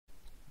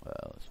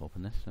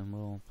open this and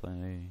we'll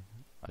play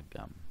a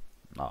game.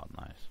 Oh,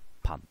 nice.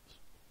 Pants.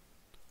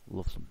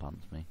 Love some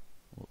pants, me.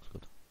 Looks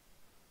good.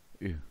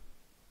 Ew.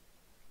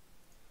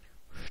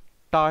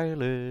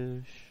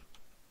 Stylish.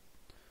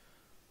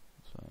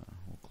 So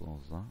we'll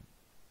close that.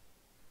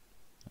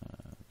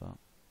 That.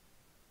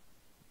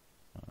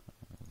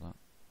 That.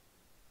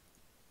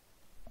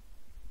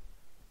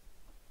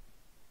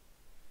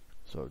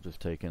 So I've just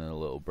taken a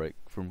little break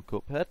from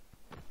Cuphead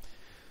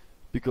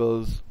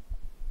because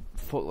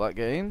fuck that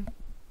game.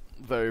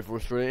 Very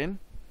frustrating.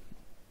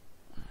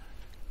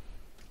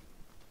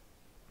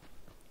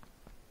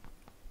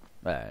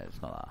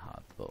 It's not that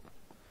hard, but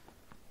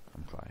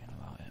I'm crying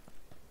about it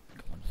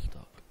because I'm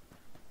stuck.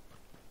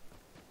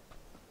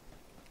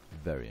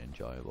 Very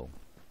enjoyable.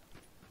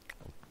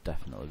 I'll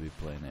definitely be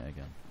playing it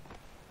again.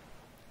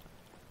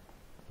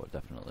 But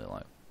definitely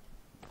like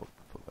fuck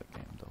that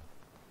game though.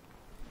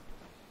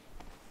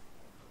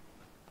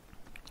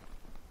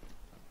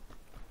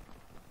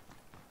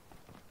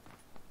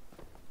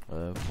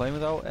 Playing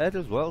without Ed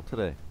as well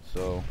today,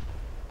 so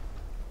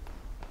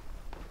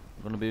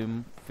I'm gonna be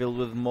filled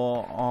with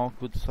more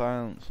awkward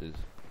silences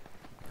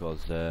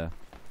because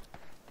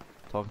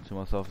talking to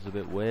myself is a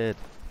bit weird.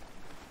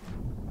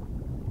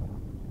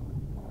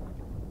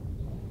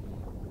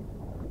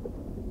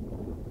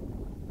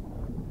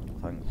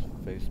 Thanks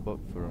Facebook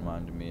for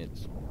reminding me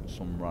it's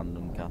some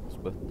random cat's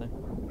birthday.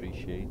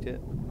 Appreciate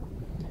it.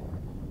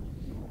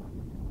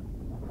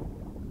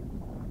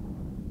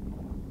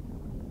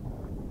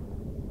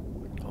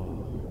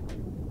 Oh,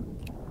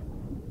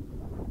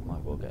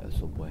 might well get a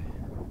Subway.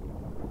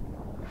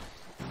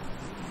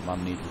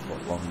 Man needs a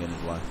foot long in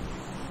his life.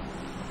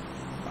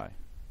 Aye.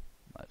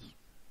 Nice.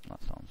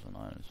 That sounds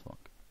annoying as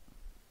fuck.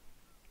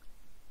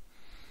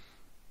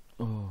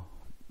 Oh,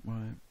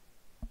 right.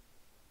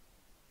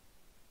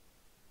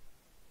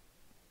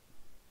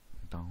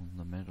 Down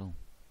the middle.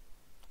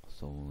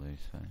 So they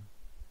say.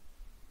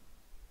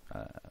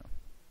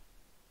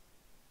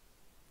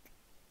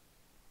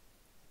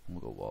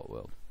 We'll go Water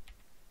World.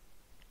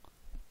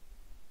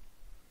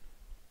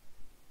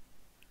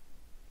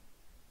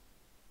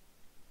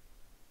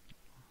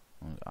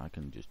 I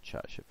can just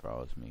chat shit for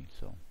hours, me,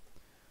 so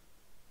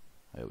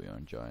I hope you're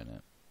enjoying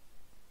it.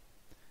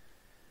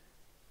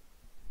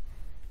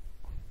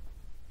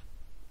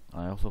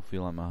 I also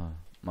feel like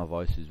my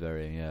voice is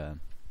very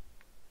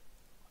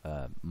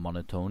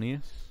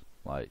monotonous,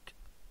 like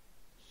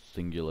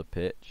singular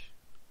pitch,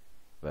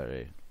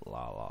 very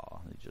la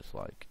la. It's just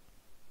like,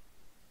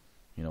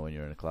 you know, when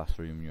you're in a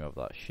classroom, you have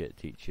that shit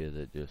teacher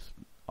that just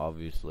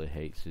obviously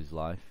hates his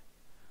life.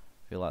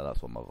 I feel like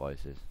that's what my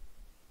voice is.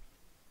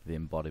 The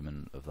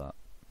embodiment of that.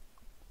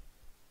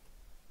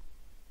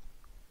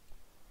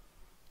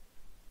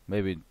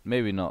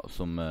 Maybe not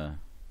some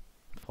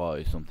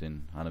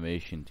 40-something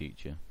animation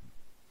teacher,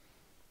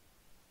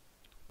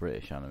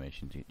 British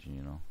animation teacher,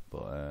 you know.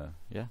 But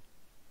yeah,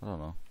 I don't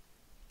know.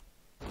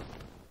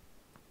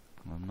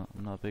 I'm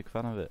not a big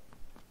fan of it.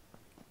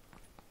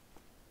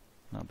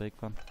 Not a big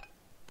fan.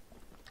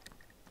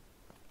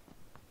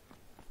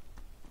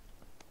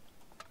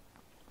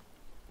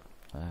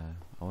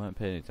 I weren't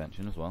paying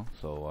attention as well,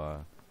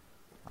 so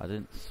I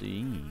didn't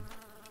see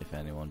if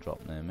anyone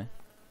dropped near me.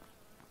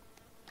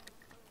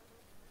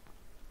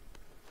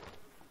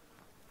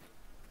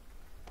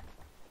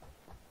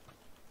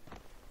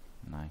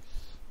 Nice.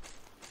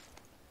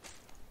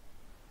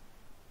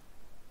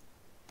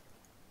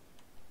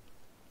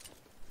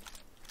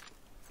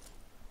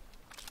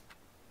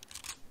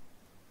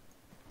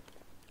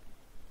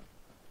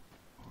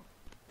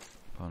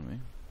 Pardon me.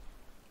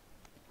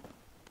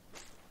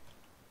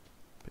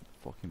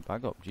 Fucking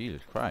bag up,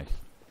 Jesus Christ.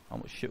 How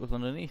much shit was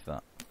underneath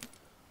that?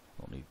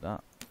 Don't need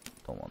that.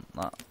 Don't want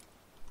that.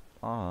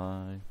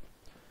 Bye.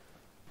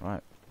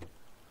 Right.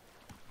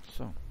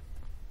 So.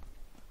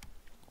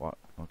 What?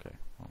 Okay.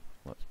 Well,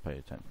 let's pay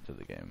attention to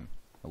the game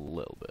a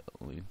little bit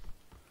at least.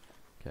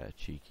 Get a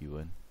cheeky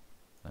win.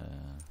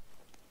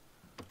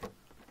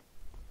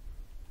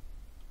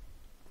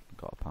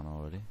 Got a pan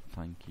already.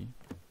 Thank you.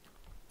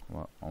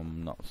 Well,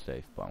 I'm not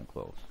safe, but I'm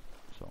close.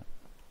 So.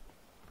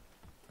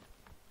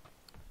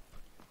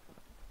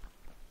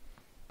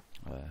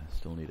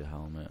 Still need a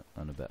helmet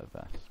and a better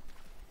vest.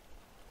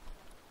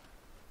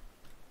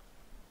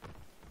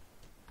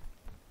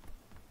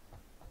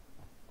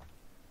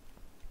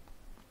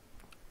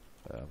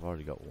 I've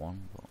already got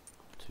one, but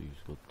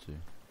two's good too.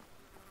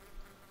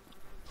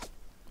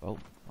 Oh,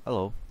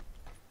 hello.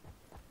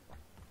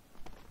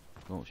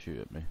 Don't shoot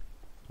at me,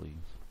 please.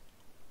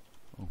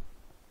 Oh,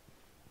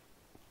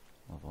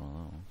 I'll have one of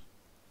those.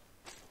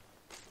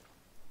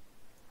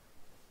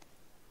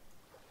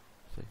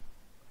 See,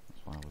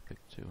 that's why I would pick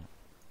two up.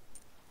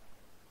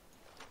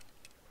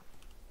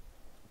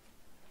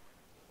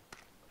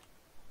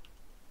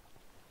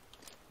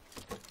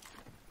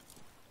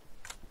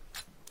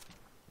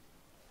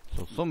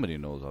 Somebody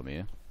knows I'm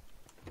here,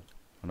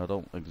 and I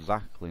don't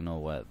exactly know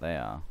where they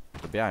are.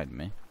 They're behind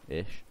me,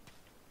 ish.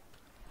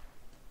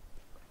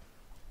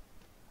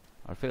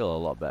 I'd feel a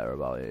lot better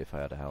about it if I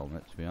had a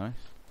helmet, to be honest.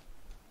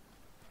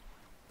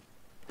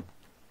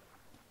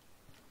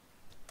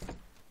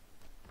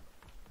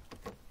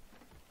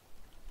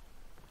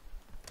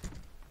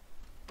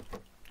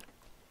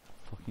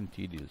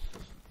 tedious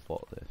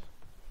for this.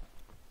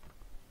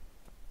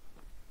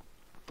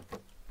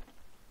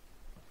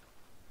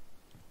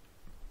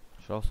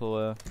 Should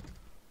also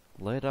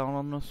lay down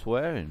on the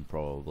swearing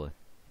probably,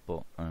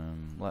 but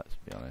let's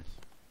be honest,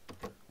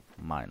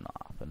 might not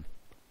happen.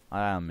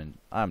 I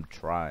am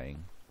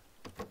trying,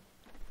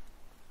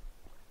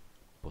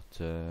 but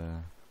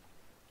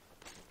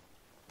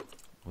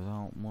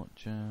without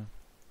much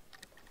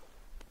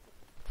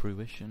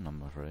fruition,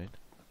 I'm afraid.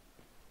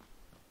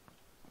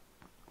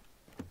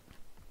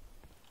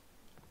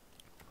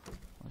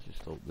 Let's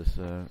just hope this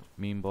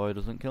mean boy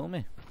doesn't kill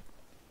me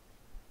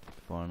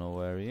before I know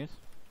where he is.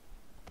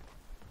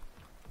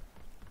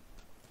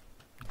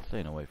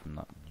 Staying away from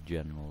that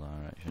general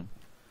direction.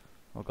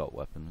 I've got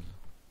weapons.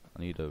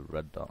 I need a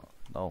red dot.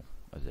 Oh,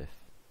 as if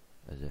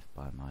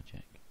by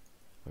magic,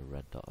 a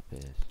red dot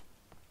appears.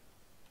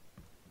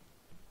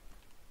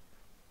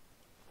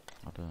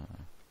 I don't know.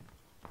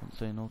 Can't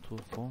say no to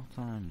it 4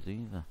 times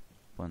either.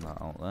 Putting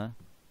that out there.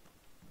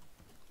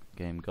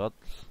 Game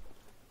gods.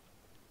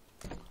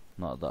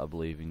 Not that I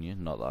believe in you.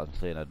 Not that I'm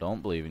saying I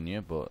don't believe in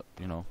you, but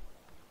you know.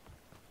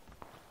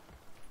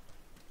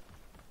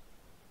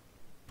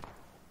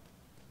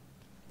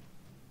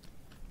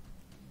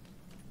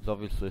 There's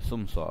obviously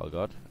some sort of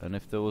god, and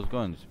if there was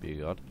going to be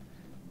a god,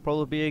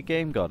 probably be a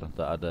game god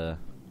that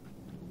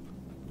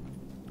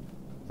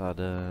I'd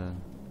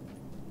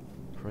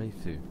pray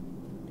to.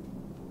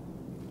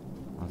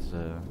 As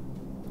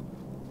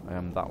I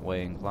am that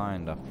way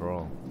inclined after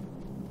all.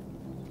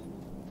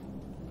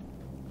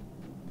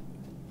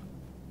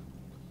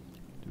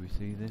 Do we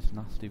see this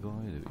nasty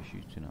boy that is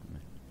shooting at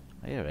me?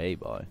 I hear a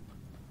boy.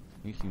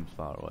 He seems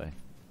far away.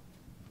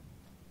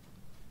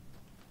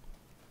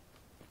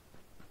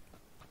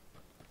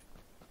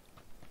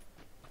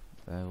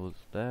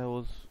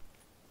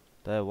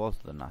 There was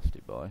the nasty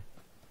boy.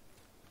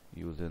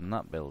 He was in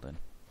that building.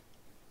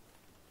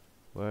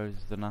 Where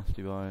is the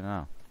nasty boy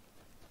now?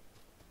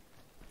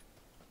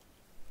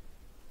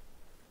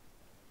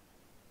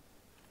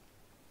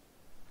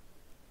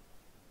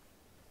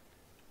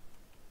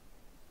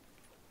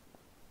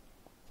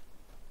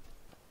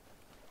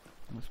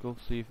 Let's go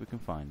see if we can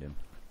find him.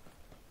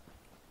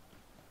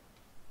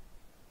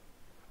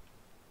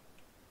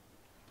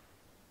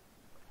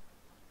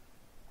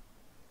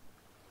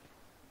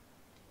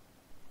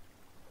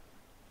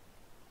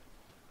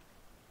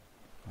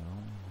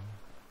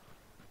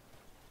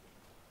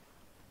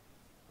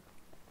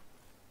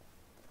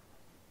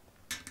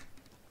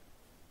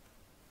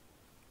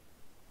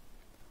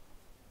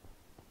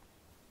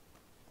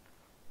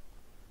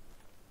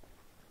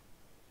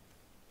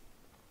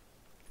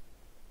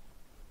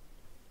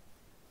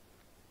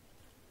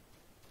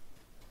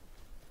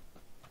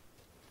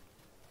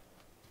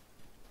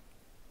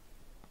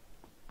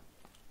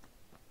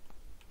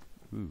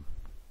 Ooh.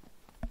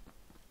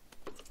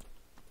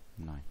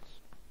 Nice.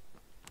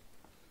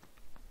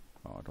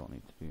 Oh, I don't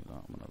need to do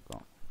that when I've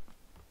got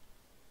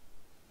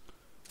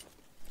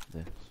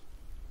this.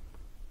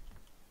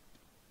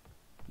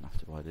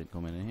 Nasty boy didn't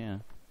come in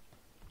here.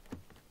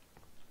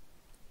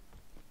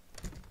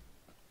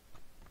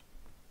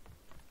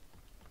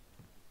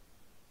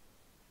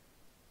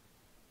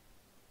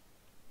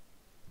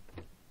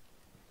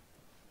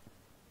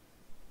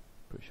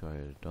 Pretty sure I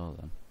had a door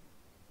then.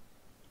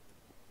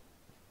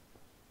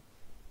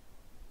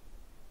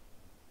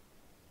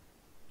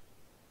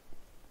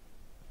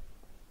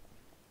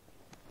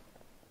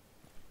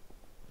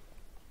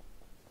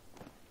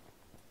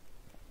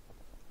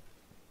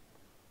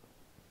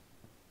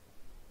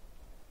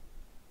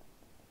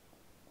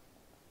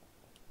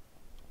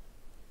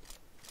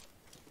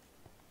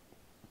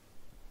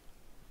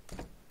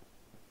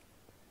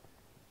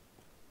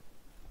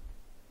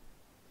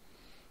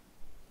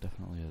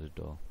 Definitely had a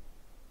door.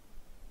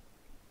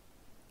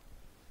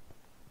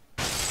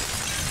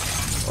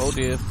 Oh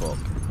dear fuck.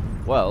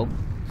 Well,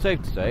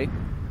 safe to say,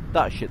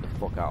 that shit the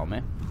fuck out of me,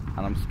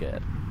 and I'm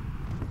scared.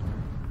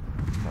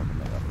 If I can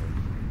make that work.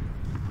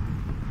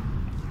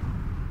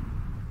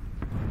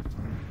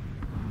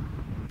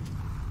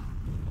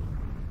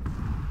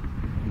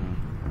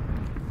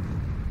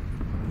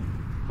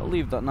 I'll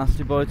leave that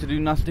nasty boy to do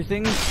nasty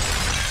things.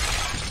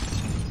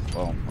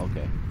 Oh,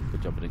 okay.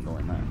 Good job I didn't go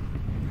in there.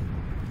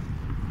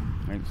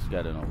 I ain't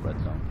scared of no red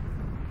zone.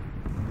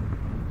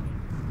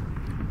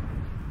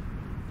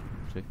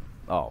 See?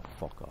 Oh,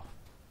 fuck off.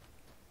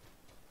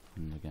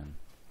 And again.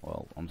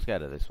 Well, I'm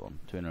scared of this one.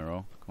 2 in a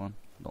row. Come on.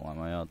 Don't like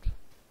my odds.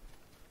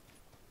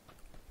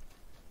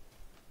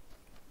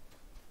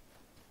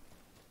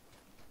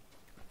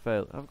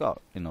 Fail. I've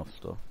got enough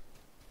stuff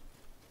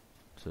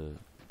to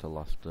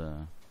last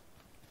a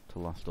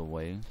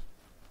ways.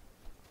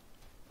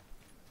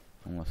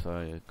 Unless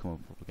I come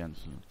up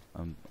against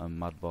a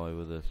mad boy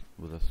with a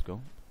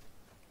scope.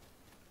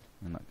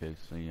 In that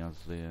case, he has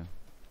the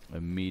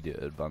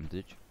immediate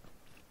advantage.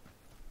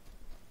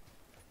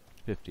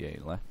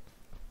 58 left.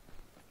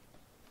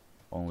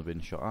 Only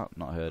been shot at,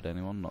 not heard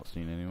anyone, not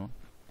seen anyone.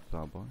 Is that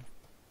a boy?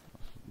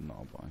 That's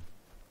not a boy.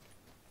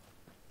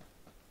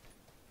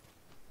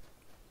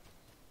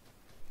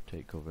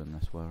 take cover in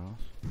this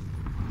warehouse.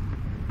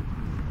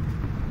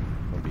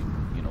 Probably,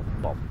 you know,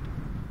 bombed.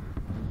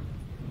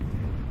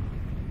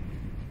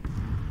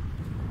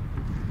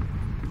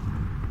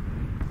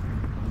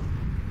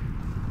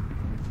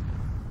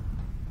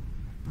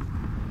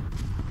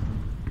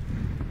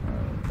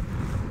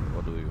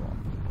 What do we want?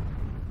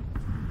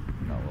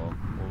 No,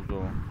 we'll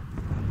go.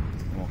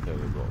 I'm okay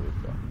with what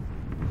we've got.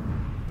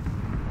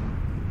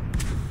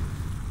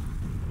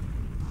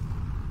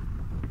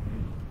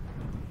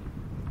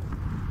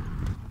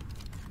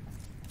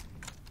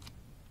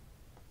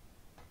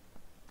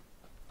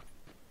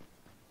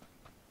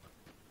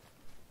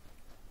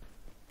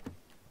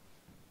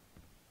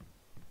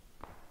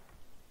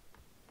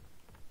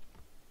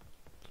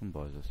 Some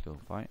boys are still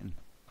fighting.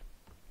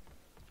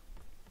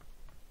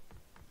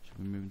 Should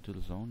we move into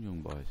the zone,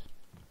 young boys?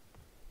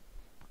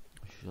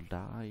 We shall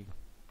die.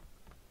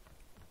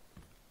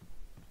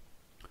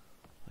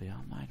 Ja,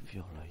 mein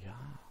Führer, ja.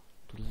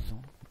 To the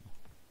zone.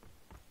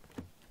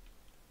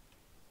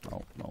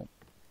 No, no.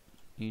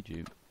 Need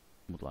you.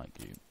 Would like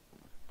you.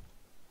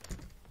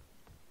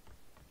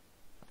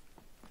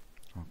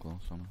 How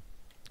close am I?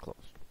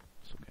 Close.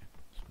 It's okay.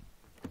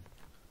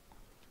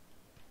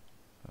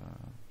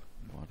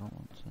 Well, I don't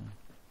want to.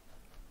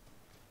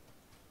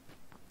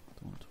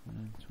 Don't want to run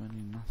into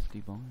any nasty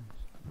boys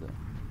that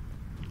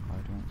I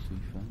don't see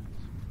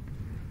first.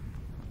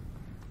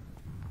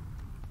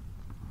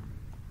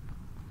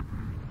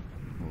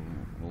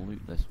 We'll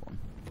loot this one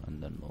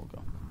and then we'll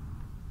go.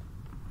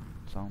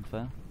 Sound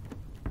fair?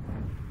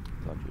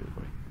 Glad you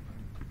agree.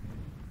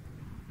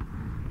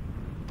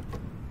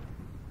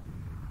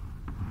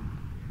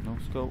 No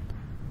scope?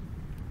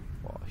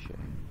 What a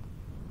shame.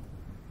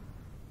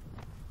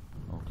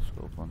 No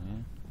scope on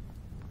here.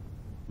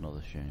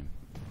 Another shame.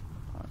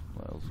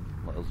 Alright,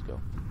 let us go.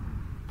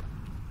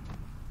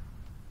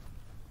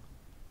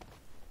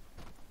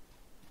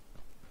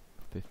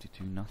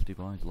 $52 nasty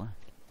boys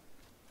left.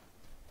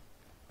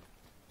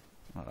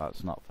 Oh,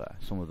 that's not fair.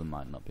 Some of them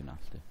might not be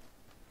nasty.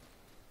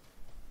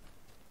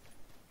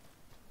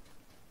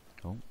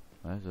 Oh,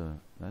 there's a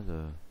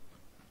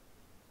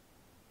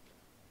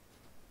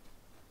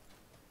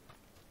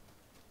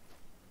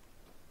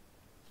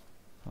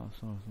I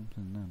saw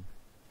something then.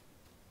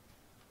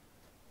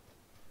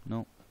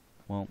 No,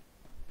 well,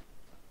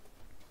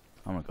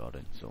 I'm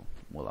recording, so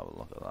we'll have a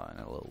look at that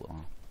in a little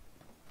while.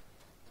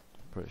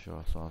 Pretty sure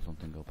I saw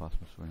something go past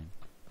my screen.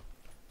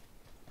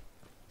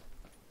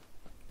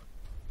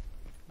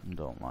 I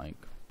don't like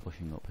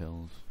pushing up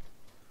hills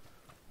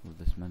with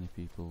this many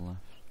people left.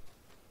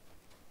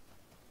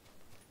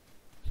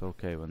 It's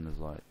okay when there's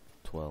like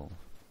 12.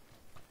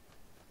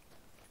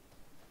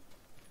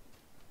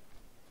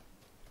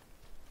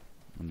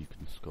 And you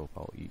can scope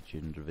out each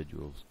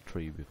individual's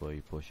tree before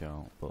you push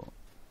out, but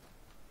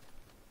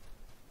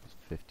there's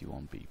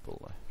 51 people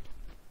left.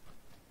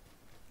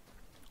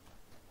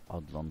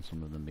 Odds on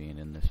some of them being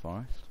in this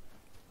forest.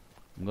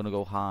 I'm gonna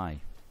go high.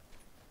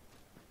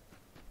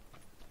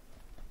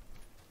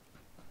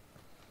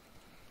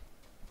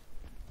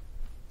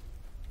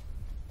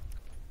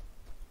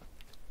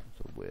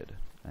 It's a weird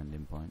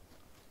ending point.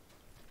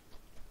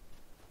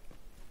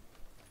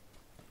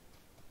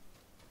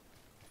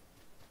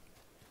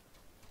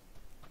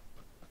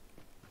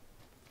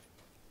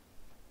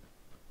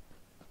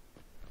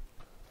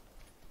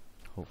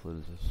 Hopefully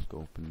there's a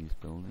scope in these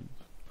buildings.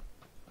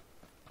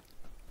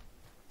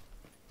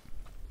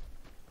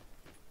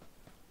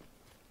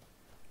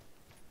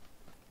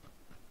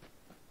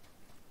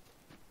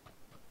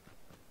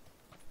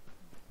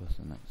 Where's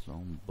the next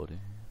zone, buddy?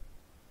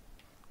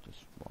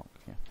 Just walk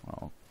here.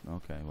 Oh,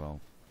 okay, well.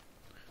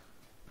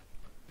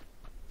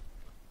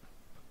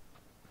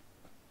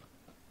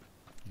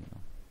 You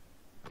know.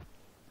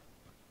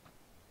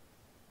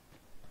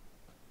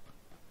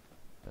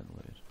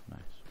 Ventilated. Nice.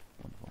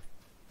 Wonderful.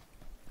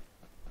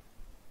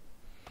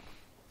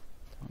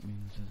 That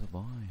means there's a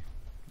boy.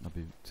 A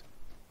boot.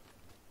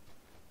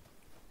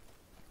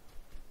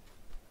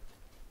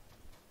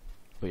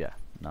 But yeah,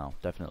 no,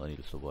 definitely need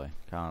a subway.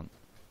 Can't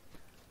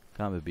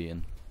be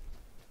beaten.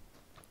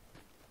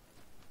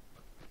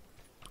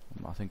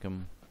 I think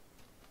I'm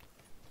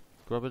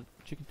grab a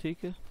chicken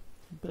tikka, a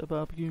bit of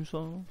barbecue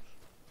sauce,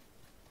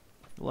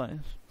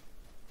 lettuce.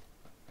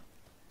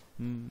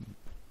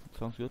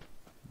 Sounds good.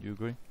 Do you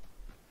agree?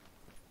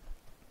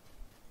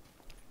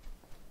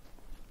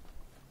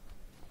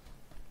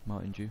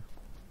 Mountain Dew,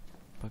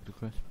 packed of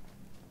crisp.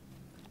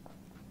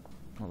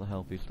 Not the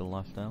healthiest of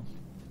lifestyles,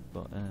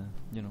 but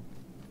you know,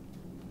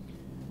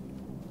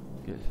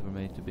 gets where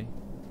made to be.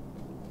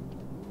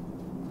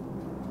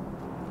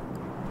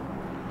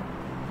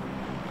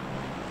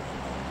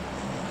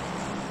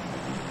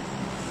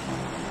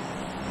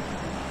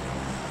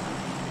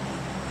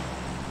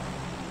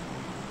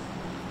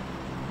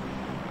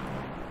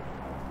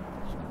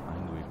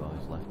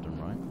 Left and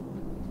right.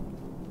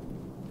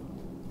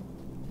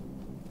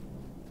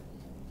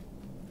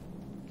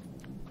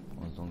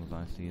 Well, as long as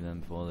I see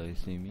them before they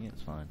see me,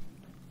 it's fine.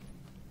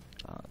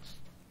 That's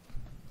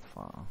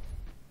far.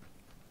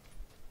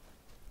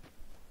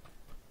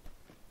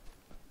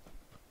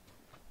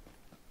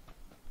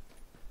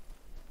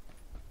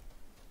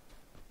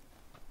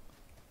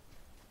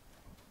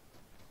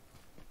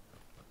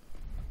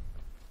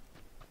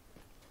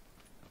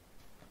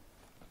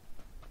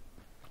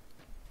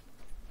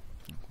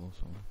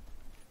 someone.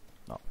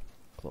 No,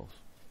 close.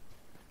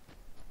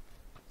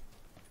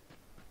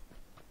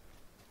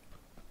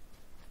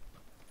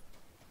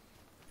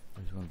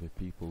 There's gonna be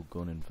people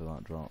gunning for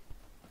that drop.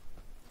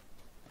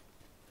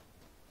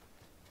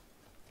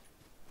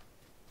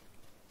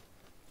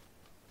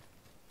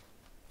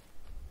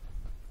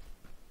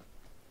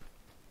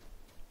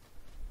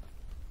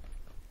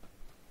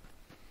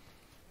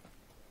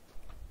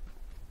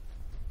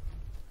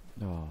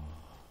 Oh.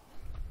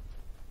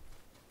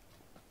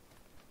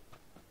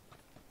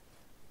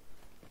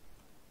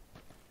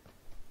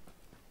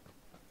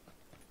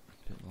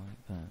 Is it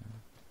like that?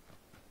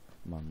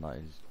 Man, that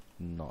is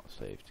not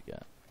safe to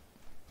get.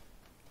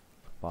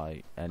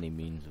 By any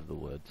means of the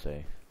word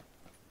safe.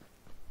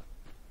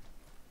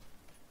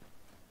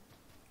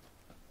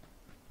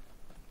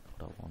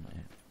 But I want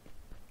it.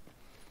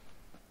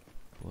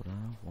 But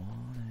I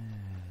want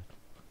it.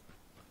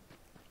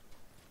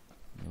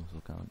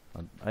 Also can't.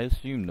 I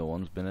assume no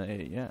one's been at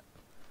it yet,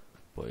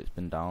 but it's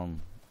been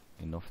down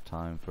enough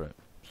time for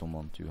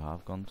someone to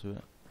have gone to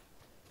it.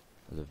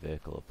 There's a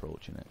vehicle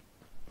approaching it.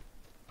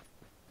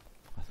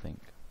 I think.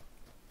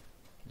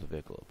 There's a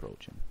vehicle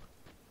approaching.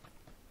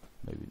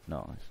 Maybe,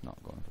 no, it's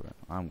not going for it.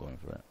 I'm going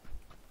for it.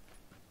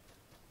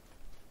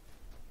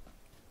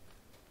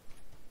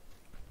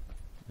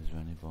 Is there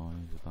any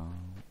boys about?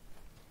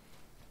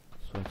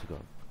 Swear to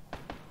God.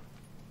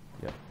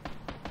 Yep.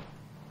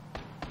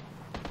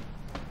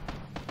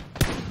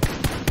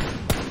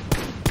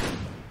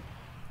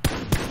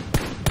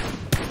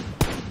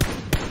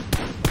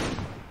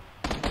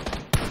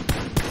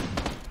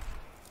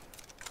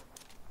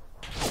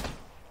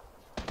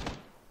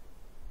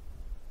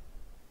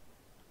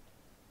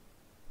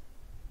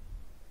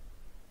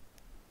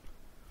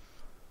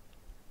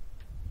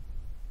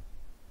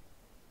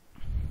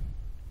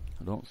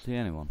 I don't see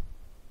anyone.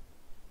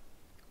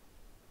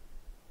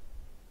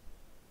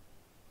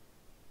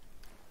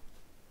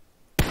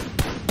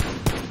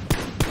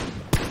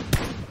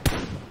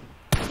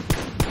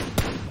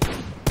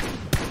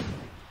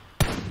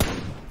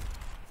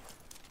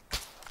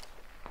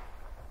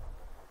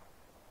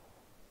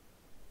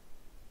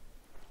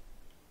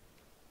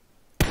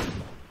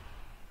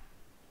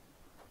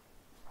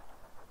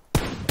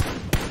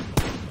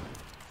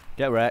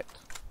 Get wrecked.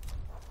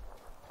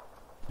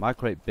 My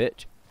crate,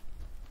 bitch.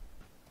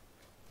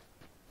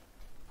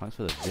 Thanks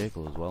for the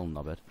vehicle as well,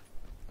 knobhead.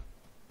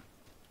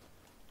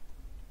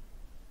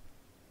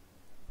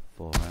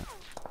 For it.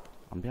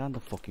 I'm behind the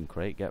fucking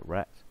crate, get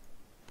wrecked.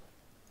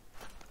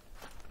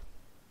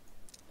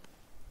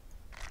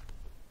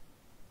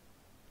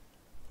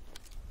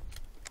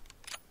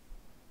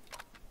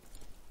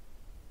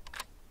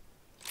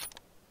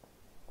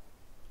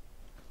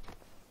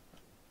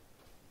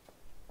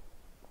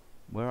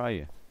 Where are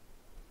you?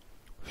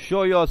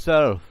 Show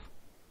yourself!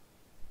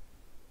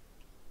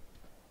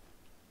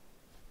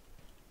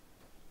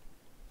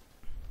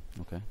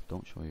 Okay,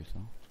 don't show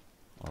yourself.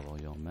 All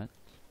your meds.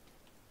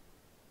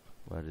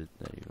 There you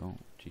go.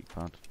 Cheek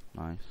pad.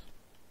 Nice.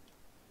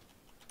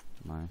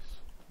 Nice.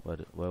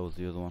 Where was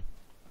the other one?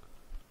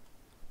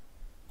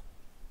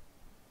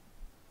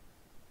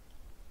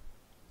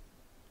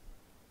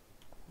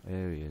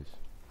 There he is.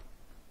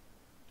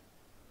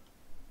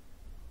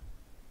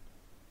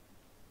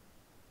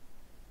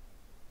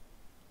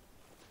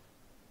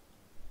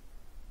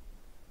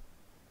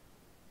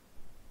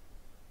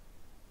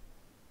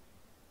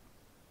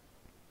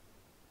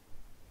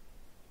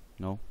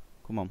 No,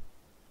 come on.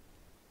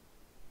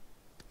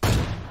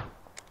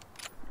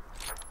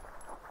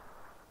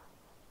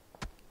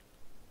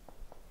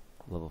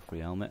 Level 3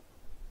 helmet.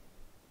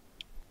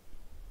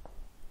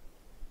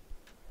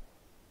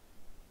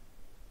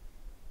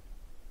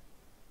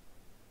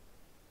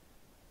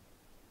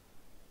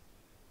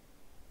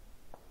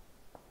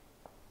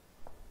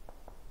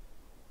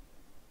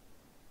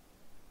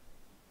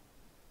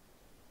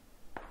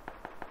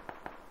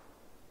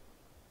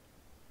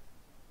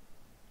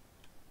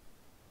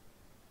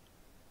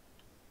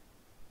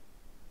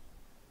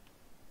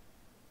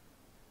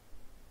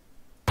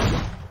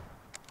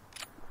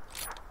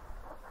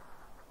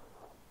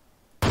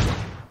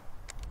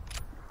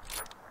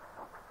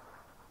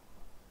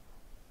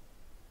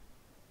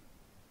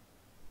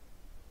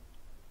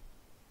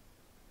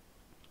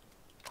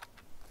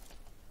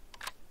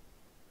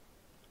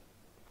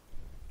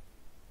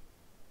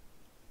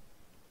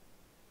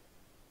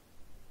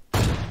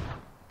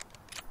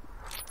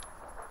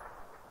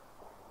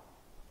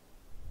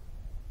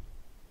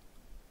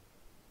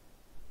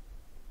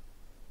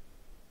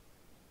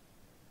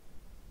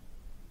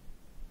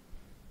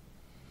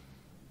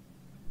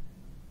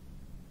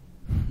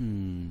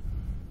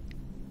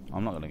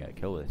 I'm not gonna get a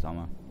kill with this, am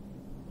I?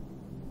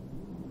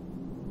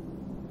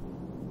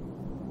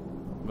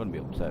 I'm gonna be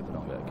upset if I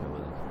don't get a kill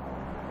with this.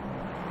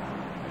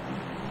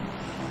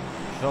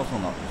 Should also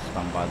not just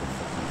stand by the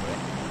fucking brick.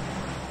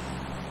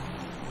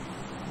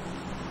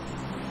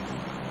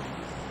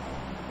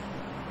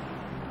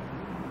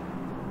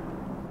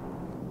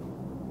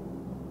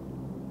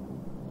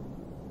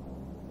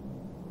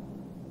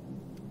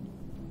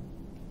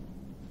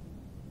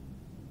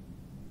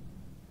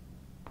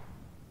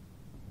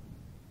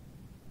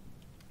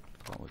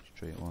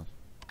 tree it was.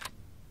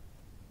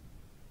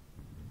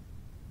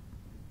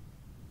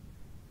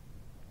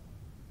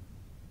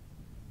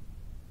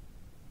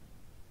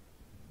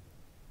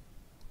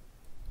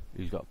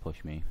 He's got to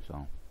push me,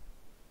 so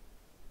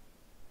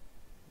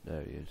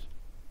there he is.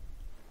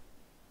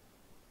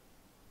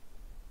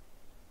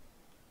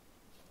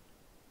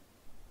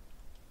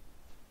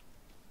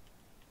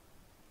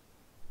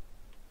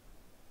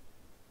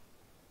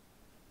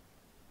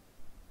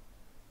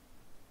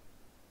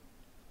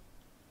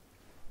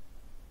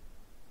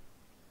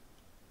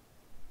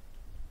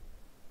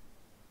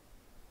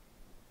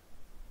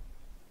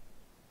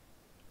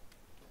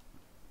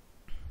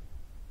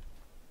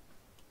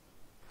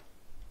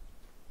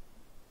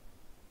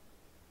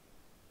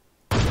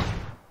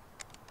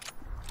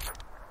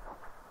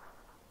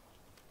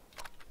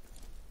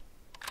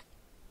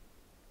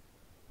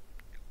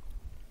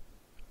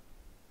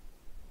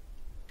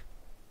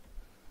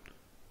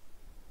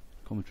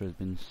 Commentary has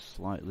been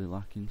slightly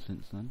lacking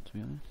since then, to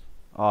be honest.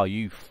 Oh,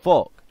 you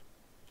fuck!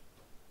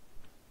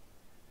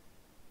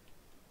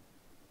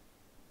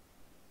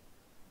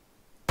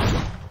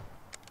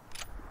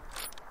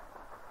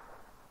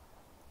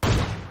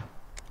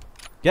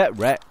 Get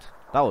wrecked!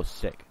 That was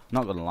sick.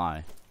 Not gonna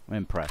lie. I'm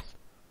impressed.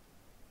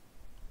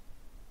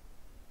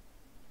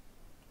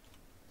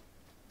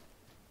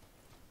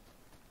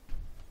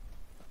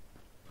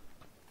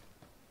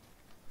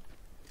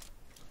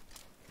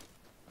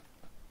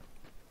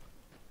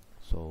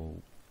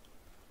 So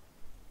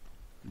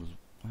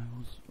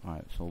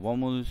alright, so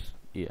one was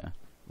here.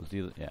 Was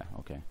the other, yeah,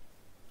 okay.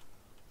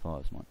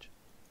 Thought as much.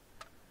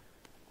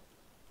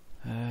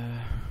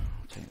 I'll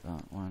take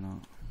that, why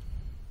not?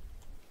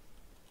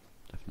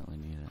 Definitely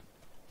need it.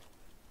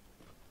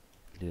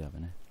 Do you have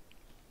any?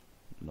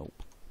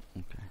 Nope.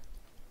 Okay.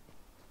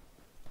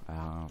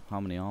 How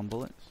many arm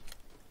bullets?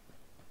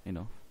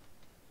 Enough.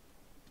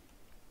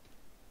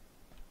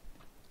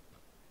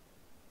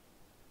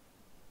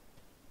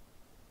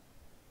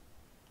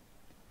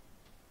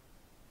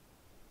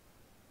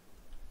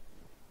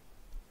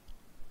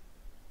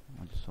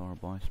 I just saw a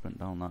boy sprint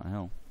down that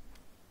hill.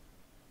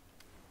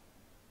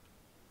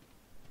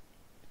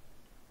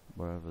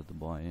 Wherever the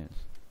boy is.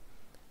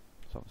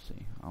 So let's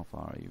see, how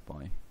far are you,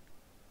 boy?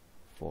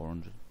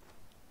 400.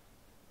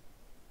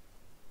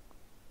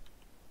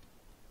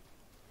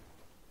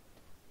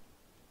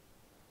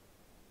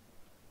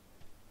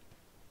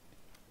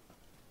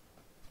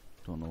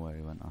 Don't know where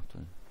he went after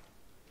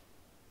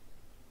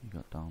he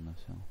got down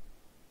this hill.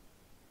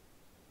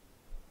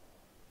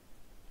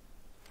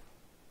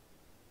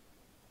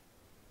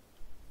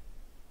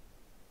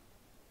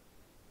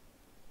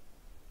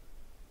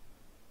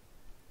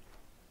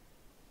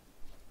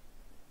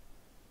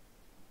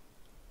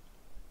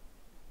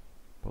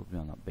 Probably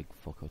on that big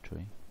fucker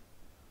tree.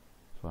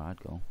 That's where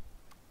I'd go.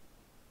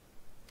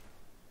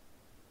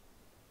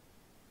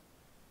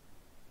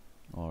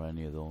 Or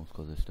any of those,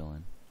 because they're still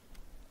in.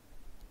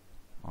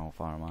 How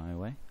far am I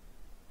away?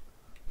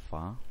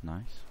 Far.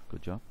 Nice.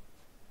 Good job.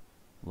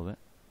 Love it.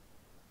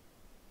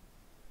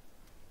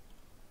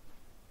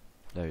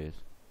 There he is.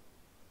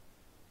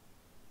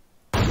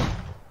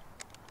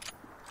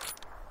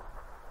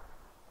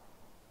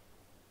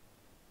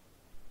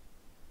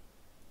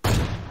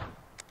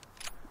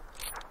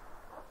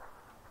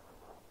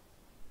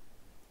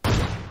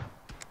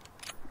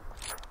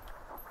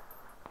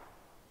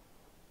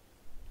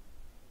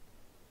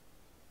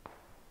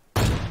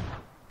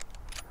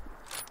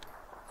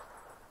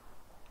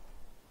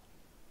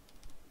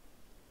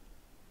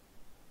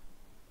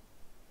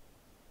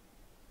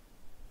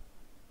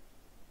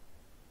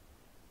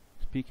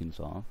 Speaking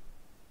of,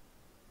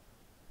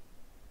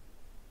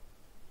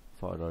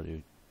 thought I'd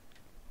already.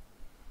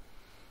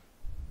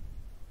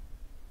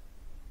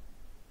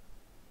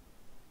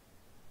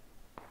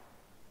 I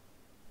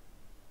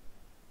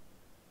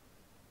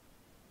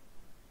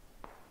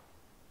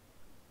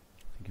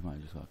think he might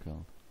have just got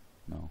killed.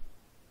 No.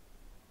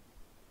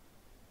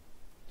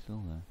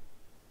 Still there.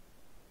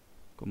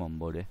 Come on,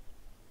 buddy.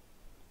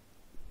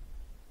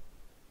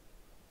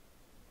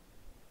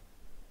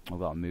 I've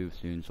got to move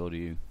soon, so do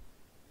you.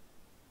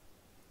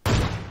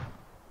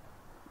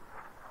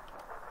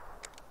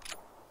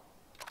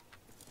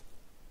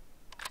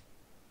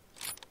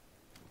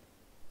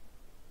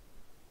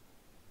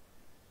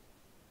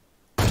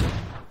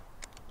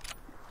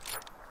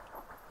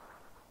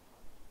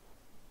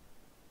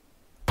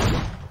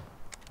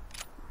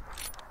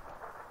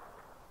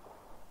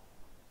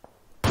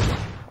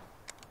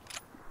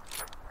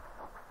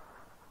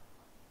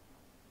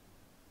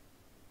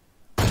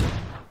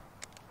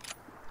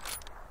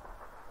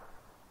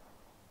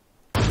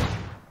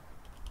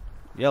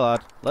 Yeah,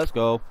 lad, let's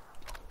go.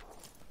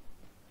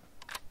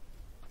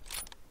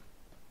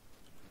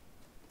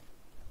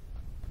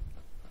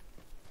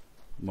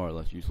 More or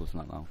less useless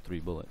now. 3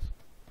 bullets.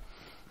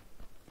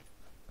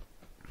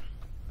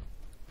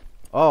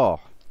 Oh,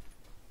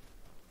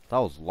 that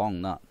was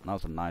long. That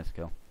was a nice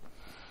kill.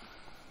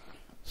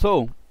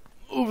 So,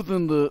 other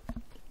than the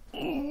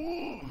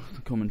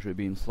commentary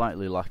being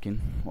slightly lacking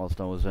whilst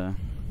I was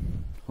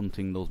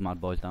hunting those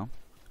mad boys down.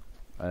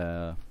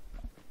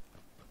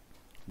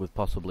 With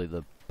possibly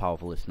the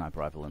powerfulest sniper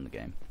rifle in the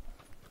game.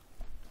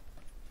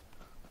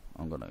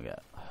 I'm gonna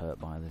get hurt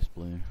by this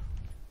blue.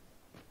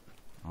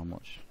 How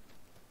much?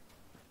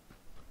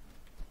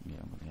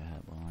 Yeah, I'm gonna get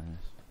hurt by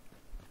this.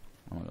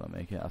 I'm not gonna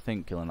make it. I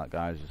think killing that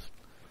guy just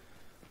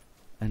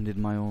ended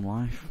my own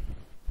life.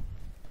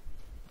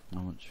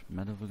 How much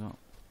med have we got?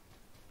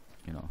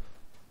 Enough.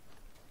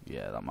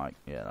 Yeah, that might.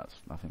 Yeah,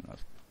 I think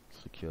that's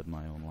secured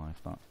my own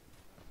life. That.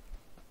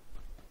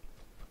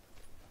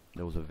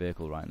 There was a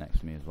vehicle right next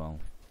to me as well.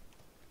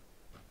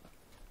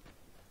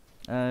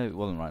 It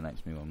wasn't right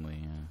next to me when we.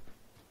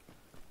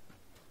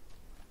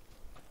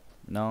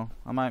 No,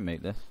 I might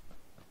make this.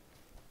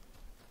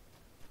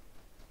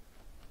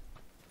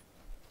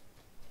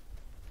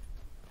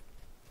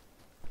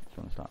 Just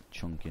want to start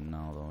chunking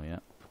now, though. Yeah.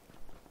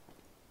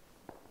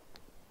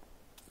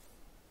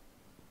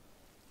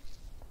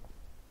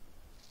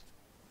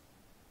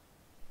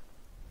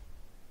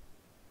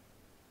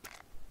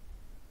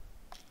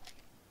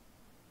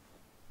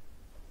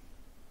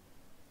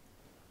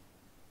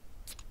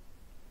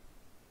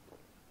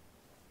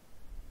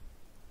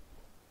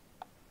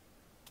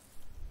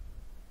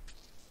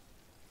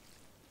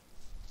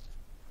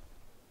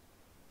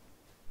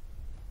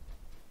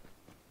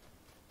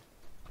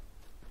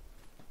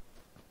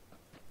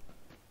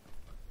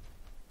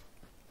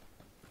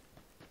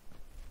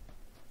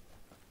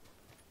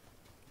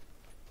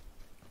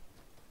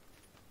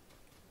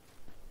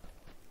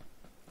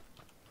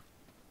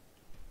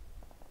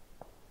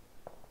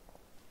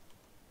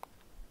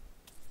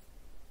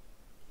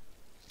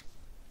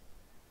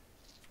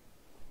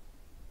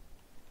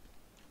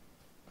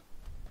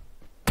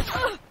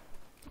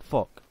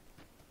 Fuck.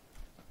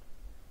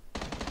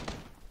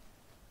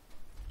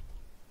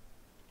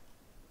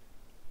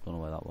 Don't know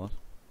where that was.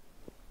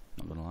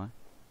 Not gonna lie.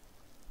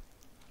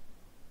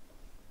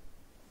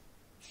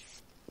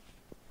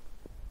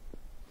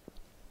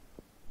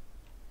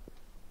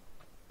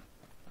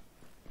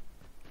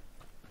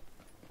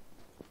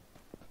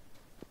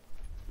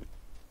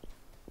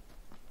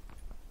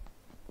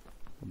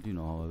 I do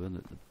know, however,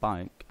 that the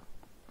bike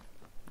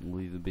will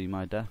either be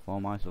my death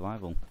or my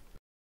survival.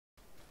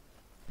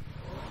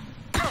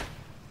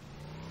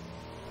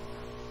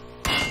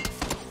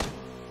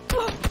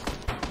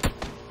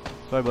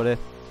 Sorry, buddy.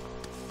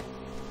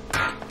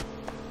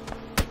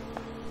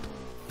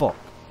 Fuck.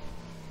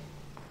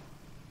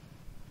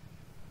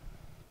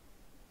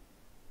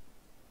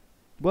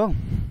 Well,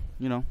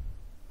 you know,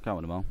 can't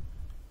win them all.